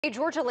A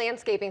Georgia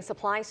landscaping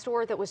supply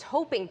store that was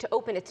hoping to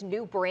open its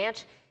new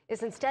branch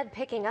is instead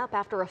picking up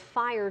after a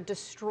fire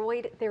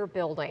destroyed their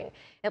building.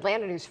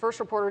 Atlanta News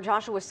First reporter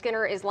Joshua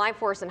Skinner is live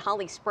for us in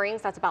Holly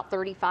Springs. That's about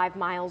 35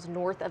 miles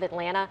north of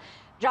Atlanta.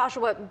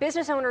 Joshua,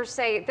 business owners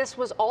say this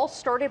was all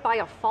started by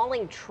a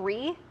falling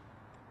tree.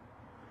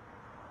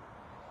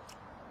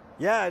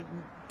 Yeah,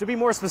 to be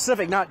more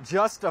specific, not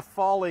just a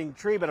falling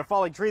tree, but a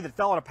falling tree that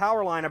fell on a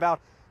power line about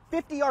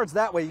 50 yards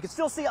that way. You can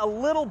still see a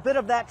little bit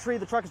of that tree.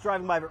 The truck is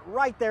driving by, but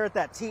right there at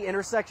that T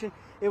intersection,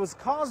 it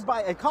caused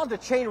a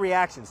chain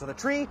reaction. So the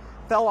tree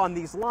fell on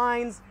these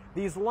lines.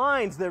 These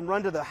lines then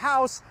run to the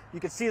house. You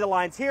can see the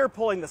lines here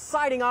pulling the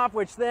siding off,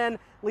 which then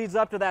leads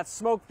up to that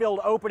smoke-filled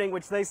opening,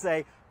 which they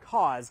say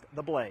caused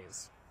the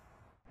blaze.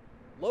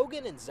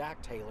 Logan and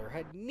Zach Taylor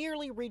had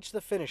nearly reached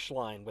the finish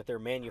line with their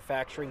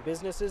manufacturing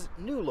business's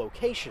new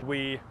location.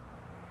 We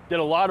did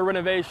a lot of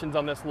renovations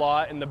on this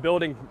lot and the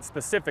building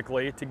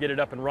specifically to get it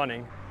up and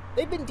running.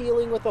 They've been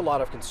dealing with a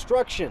lot of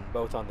construction,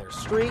 both on their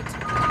street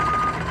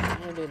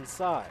and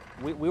inside.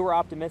 We were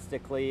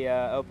optimistically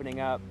opening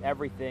up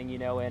everything,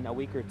 in a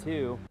week or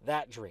two.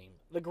 That dream,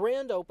 the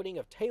grand opening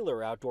of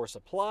Taylor Outdoor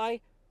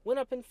Supply, went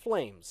up in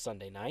flames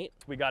Sunday night.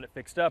 We got it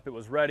fixed up, it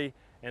was ready,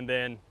 and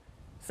then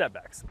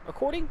setbacks.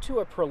 According to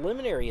a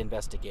preliminary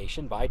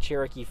investigation by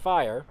Cherokee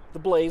Fire, the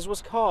blaze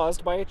was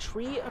caused by a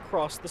tree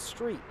across the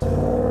street.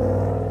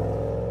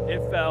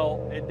 It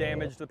fell, it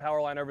damaged the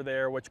power line over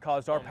there, which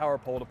caused our power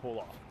pole to pull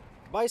off.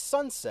 By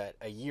sunset,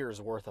 a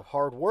year's worth of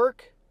hard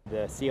work,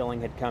 The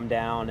ceiling had come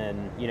down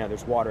and,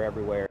 there's water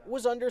everywhere.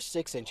 was under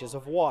 6 inches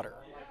of water.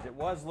 It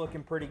was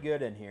looking pretty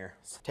good in here.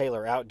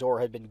 Taylor Outdoor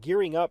had been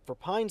gearing up for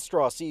pine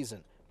straw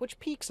season, which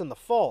peaks in the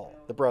fall.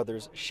 The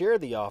brothers share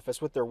the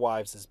office with their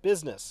wives'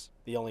 business.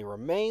 The only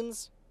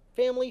remains,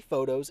 family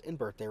photos and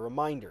birthday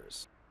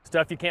reminders.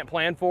 Stuff you can't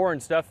plan for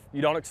and stuff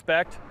you don't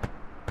expect.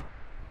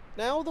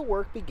 Now the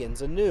work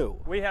begins anew.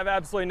 We have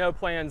absolutely no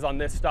plans on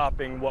this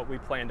stopping what we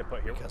plan to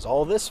put here. Because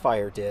all this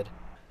fire did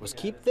was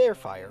keep their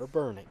fire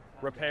burning.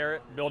 Repair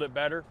it, build it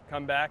better,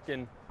 come back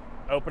and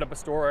open up a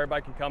store where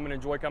everybody can come and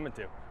enjoy coming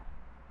to.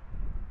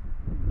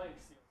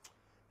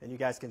 And you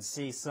guys can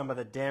see some of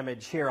the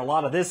damage here. A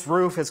lot of this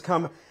roof has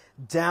come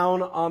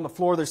down on the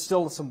floor. There's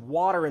still some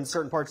water in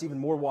certain parts, even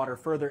more water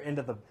further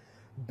into the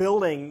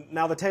building.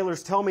 Now the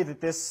Taylors tell me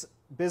that this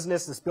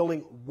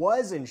building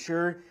was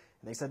insured,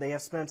 and they said they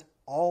have spent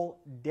all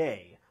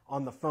day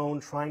on the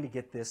phone trying to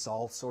get this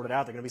all sorted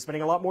out. They're going to be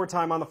spending a lot more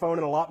time on the phone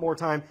and a lot more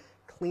time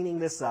cleaning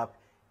this up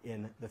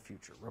in the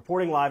future.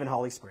 Reporting live in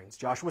Holly Springs,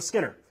 Joshua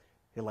Skinner,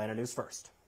 Atlanta News First.